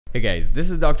Hey guys, this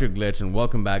is Dr. Glitch and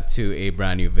welcome back to a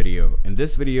brand new video. In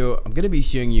this video, I'm going to be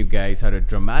showing you guys how to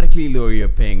dramatically lower your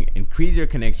ping, increase your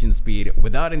connection speed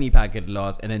without any packet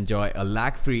loss, and enjoy a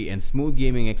lag-free and smooth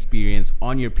gaming experience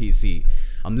on your PC.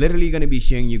 I'm literally going to be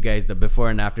showing you guys the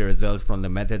before and after results from the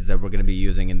methods that we're going to be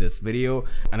using in this video,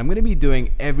 and I'm going to be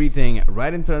doing everything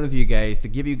right in front of you guys to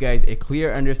give you guys a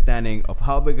clear understanding of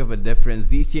how big of a difference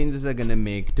these changes are going to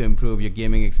make to improve your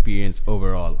gaming experience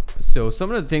overall. So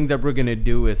some of the things that we're going to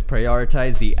do is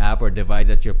prioritize the app or device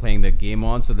that you're playing the game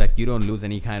on so that you don't lose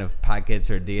any kind of packets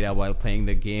or data while playing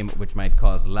the game, which might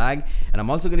cause lag. And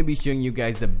I'm also going to be showing you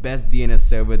guys the best DNS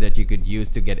server that you could use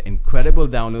to get incredible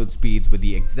download speeds with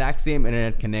the exact same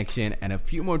internet connection and a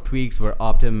few more tweaks for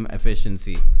optimum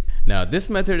efficiency. Now this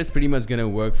method is pretty much gonna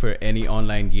work for any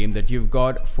online game that you've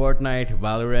got: Fortnite,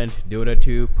 Valorant, Dota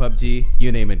 2, PUBG,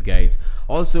 you name it guys.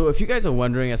 Also, if you guys are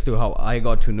wondering as to how I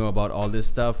got to know about all this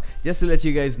stuff, just to let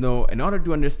you guys know, in order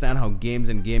to understand how games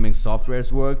and gaming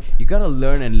softwares work, you gotta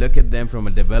learn and look at them from a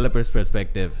developer's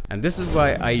perspective. And this is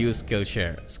why I use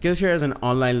Skillshare. Skillshare is an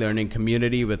online learning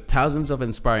community with thousands of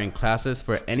inspiring classes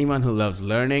for anyone who loves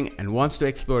learning and wants to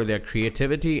explore their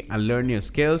creativity and learn new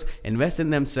skills, invest in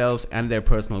themselves and their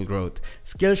personal growth.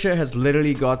 Skillshare has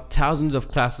literally got thousands of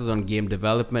classes on game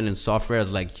development and softwares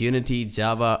like Unity,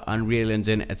 Java, Unreal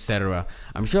Engine, etc.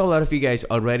 I'm sure a lot of you guys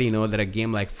already know that a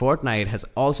game like Fortnite has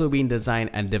also been designed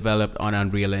and developed on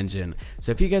Unreal Engine.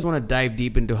 So if you guys want to dive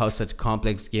deep into how such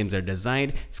complex games are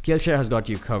designed, Skillshare has got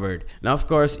you covered. Now of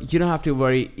course, you don't have to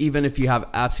worry even if you have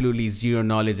absolutely zero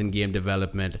knowledge in game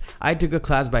development. I took a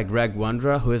class by Greg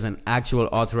Wandra, who is an actual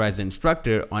authorized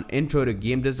instructor, on intro to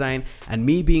game design, and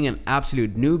me being an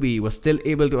absolute newbie was still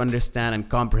able to understand and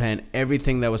comprehend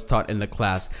everything that was taught in the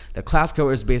class. The class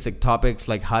covers basic topics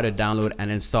like how to download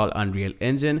and install Unreal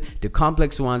Engine to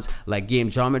complex ones like game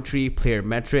geometry, player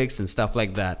metrics, and stuff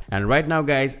like that. And right now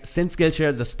guys, since Skillshare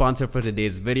is the sponsor for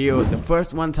today's video, the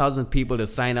first 1,000 people to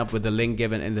sign up with the link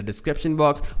given in the description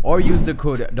box or use the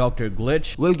code Dr.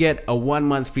 Glitch will get a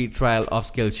 1-month free trial of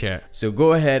Skillshare. So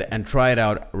go ahead and try it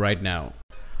out right now.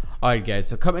 Alright guys,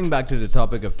 so coming back to the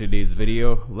topic of today's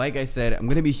video, like I said, I'm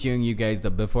going to be showing you guys the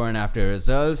before and after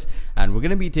results, and we're going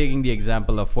to be taking the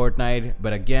example of Fortnite.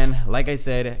 But again, like I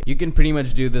said, you can pretty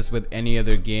much do this with any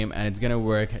other game and it's going to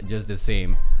work just the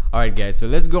same. Alright guys, so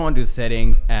let's go on to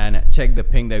settings and check the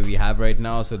ping that we have right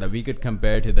now so that we could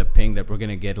compare to the ping that we're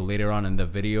gonna get later on in the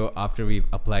video after we've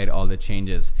applied all the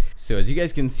changes. So as you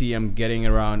guys can see, I'm getting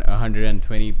around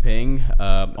 120 ping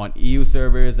on EU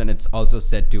servers, and it's also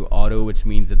set to auto, which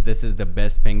means that this is the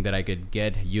best ping that I could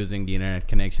get using the internet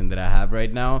connection that I have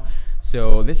right now.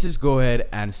 So let's just go ahead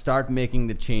and start making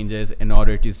the changes in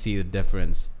order to see the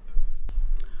difference.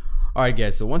 Alright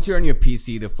guys, so once you're on your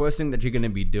PC, the first thing that you're going to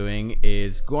be doing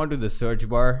is go onto the search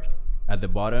bar at the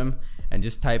bottom and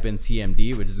just type in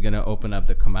CMD, which is going to open up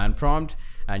the command prompt,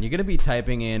 and you're going to be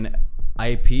typing in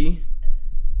IP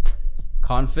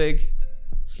config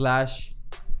 / flush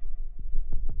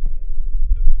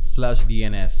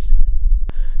DNS.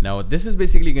 Now what this is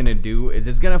basically going to do is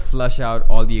it's going to flush out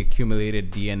all the accumulated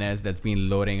DNS that's been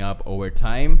loading up over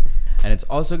time. And it's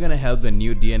also going to help the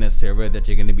new DNS server that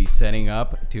you're going to be setting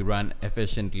up to run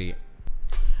efficiently.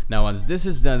 Now once this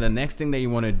is done, the next thing that you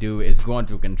want to do is go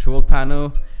onto control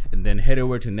panel and then head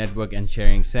over to network and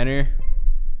sharing center,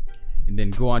 and then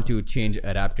go on to change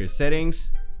adapter settings,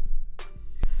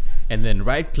 and then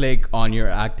right click on your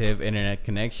active internet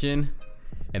connection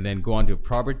and then go on to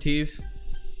properties.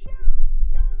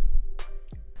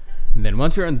 And then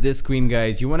once you're on this screen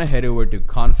guys, you want to head over to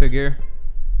configure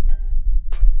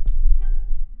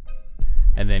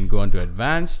and then go on to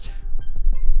advanced.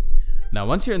 Now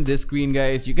once you're on this screen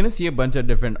guys, you're gonna see a bunch of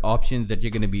different options that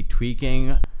you're gonna be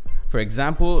tweaking. For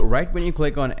example, right when you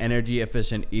click on energy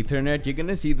efficient Ethernet, you're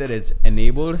gonna see that it's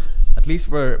enabled. At least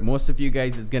for most of you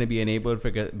guys, it's gonna be enabled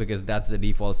because that's the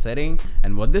default setting.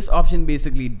 And what this option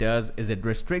basically does is it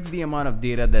restricts the amount of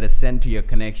data that is sent to your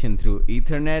connection through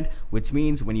Ethernet, which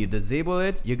means when you disable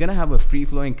it, you're gonna have a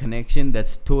free-flowing connection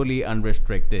that's totally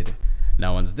unrestricted.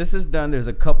 Now once this is done, there's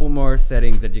a couple more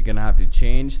settings that you're gonna have to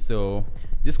change. So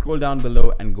just scroll down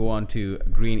below and go on to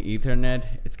green Ethernet.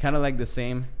 It's kind of like the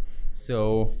same,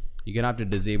 so you're gonna have to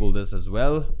disable this as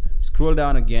well. Scroll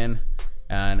down again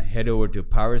and head over to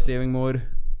power saving mode.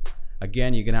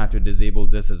 Again, you're gonna have to disable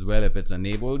this as well if it's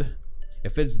enabled.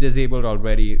 If it's disabled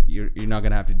already, you're not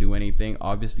gonna have to do anything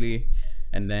obviously.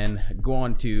 And then go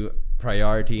on to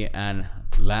priority and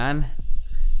LAN.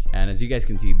 And as you guys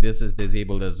can see, this is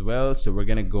disabled as well, so we're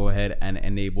gonna go ahead and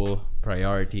enable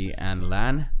priority and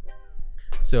LAN.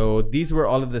 So these were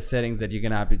all of the settings that you're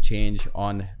gonna have to change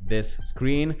on this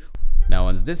screen. Now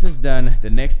once this is done, the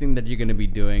next thing that you're going to be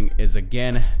doing is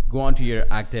again go onto your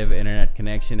active internet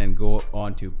connection and go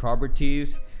on to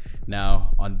properties.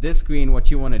 Now on this screen,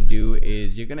 what you want to do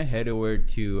is you're going to head over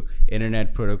to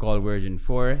Internet Protocol version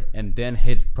 4 and then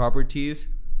hit properties.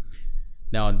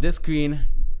 Now on this screen,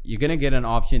 you're going to get an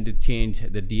option to change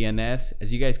the DNS.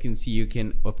 As you guys can see, you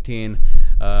can obtain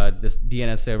this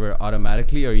DNS server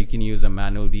automatically, or you can use a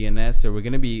manual DNS. So we're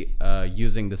going to be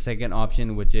using the second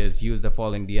option, which is use the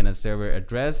following DNS server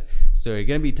address. So you're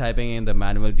going to be typing in the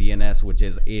manual DNS, which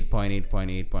is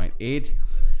 8.8.8.8,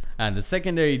 and the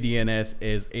secondary DNS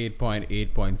is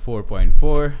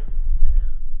 8.8.4.4.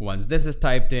 Once this is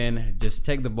typed in, just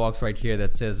check the box right here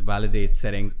that says validate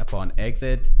settings upon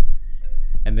exit,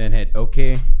 and then hit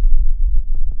OK.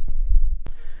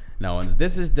 Now once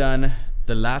this is done,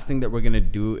 the last thing that we're going to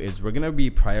do is we're going to be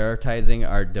prioritizing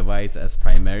our device as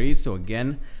primary. So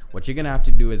again, what you're going to have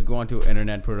to do is go onto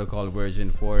Internet Protocol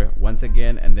version 4 once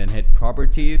again and then hit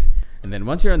properties. And then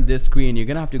once you're on this screen, you're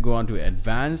going to have to go on to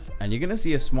advanced, and you're going to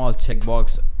see a small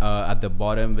checkbox at the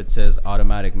bottom which says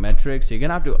automatic metrics. So you're going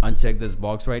to have to uncheck this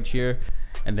box right here.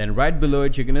 And then right below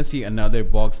it, you're going to see another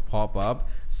box pop up.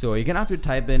 So you're going to have to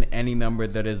type in any number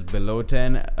that is below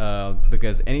 10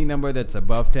 because any number that's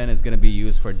above 10 is going to be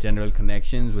used for general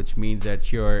connections, which means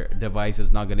that your device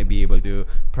is not going to be able to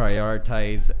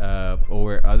prioritize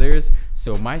over others.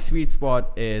 So my sweet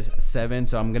spot is 7,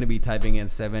 so I'm going to be typing in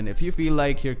 7. If you feel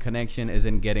like your connection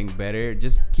isn't getting better,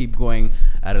 just keep going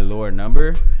at a lower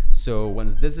number. So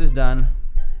once this is done,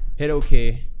 hit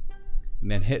OK.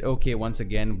 And then hit OK once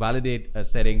again, validate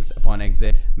settings upon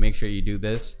exit. Make sure you do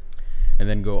this and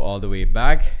then go all the way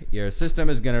back. Your system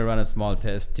is going to run a small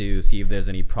test to see if there's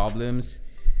any problems.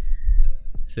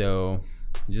 So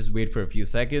just wait for a few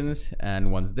seconds,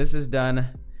 and once this is done,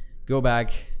 go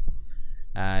back,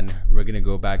 and we're going to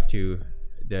go back to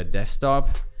the desktop,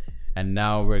 and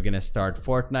now we're going to start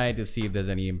Fortnite to see if there's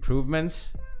any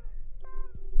improvements.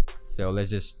 So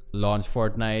let's just launch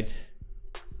Fortnite.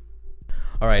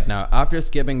 Alright, now after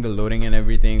skipping the loading and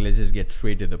everything, let's just get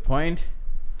straight to the point.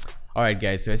 Alright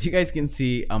guys, so as you guys can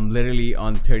see, I'm literally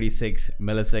on 36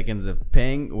 milliseconds of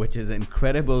ping, which is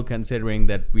incredible considering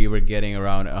that we were getting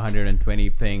around 120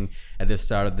 ping at the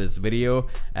start of this video.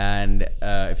 And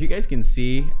if you guys can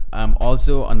see, I'm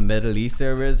also on Middle East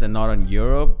servers and not on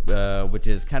Europe, which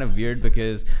is kind of weird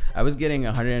because I was getting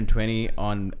 120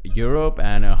 on Europe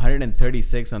and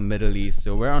 136 on Middle East.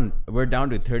 So we're down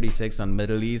to 36 on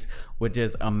Middle East, which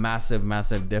is a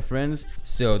massive difference.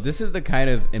 So this is the kind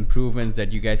of improvements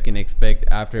that you guys can expect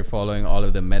after following all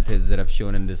of the methods that I've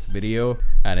shown in this video.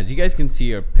 And as you guys can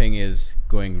see, our ping is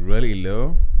going really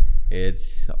low.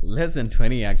 It's less than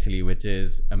 20 actually, which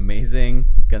is amazing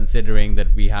considering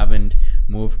that we haven't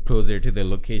moved closer to the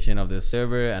location of the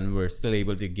server, and we're still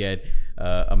able to get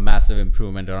a massive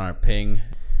improvement on our ping.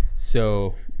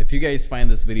 So if you guys find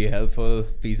this video helpful,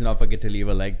 please do not forget to leave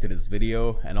a like to this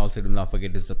video, and also do not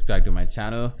forget to subscribe to my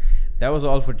channel. That was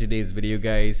all for today's video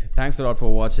guys. Thanks a lot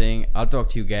for watching. I'll talk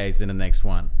to you guys in the next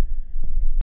one.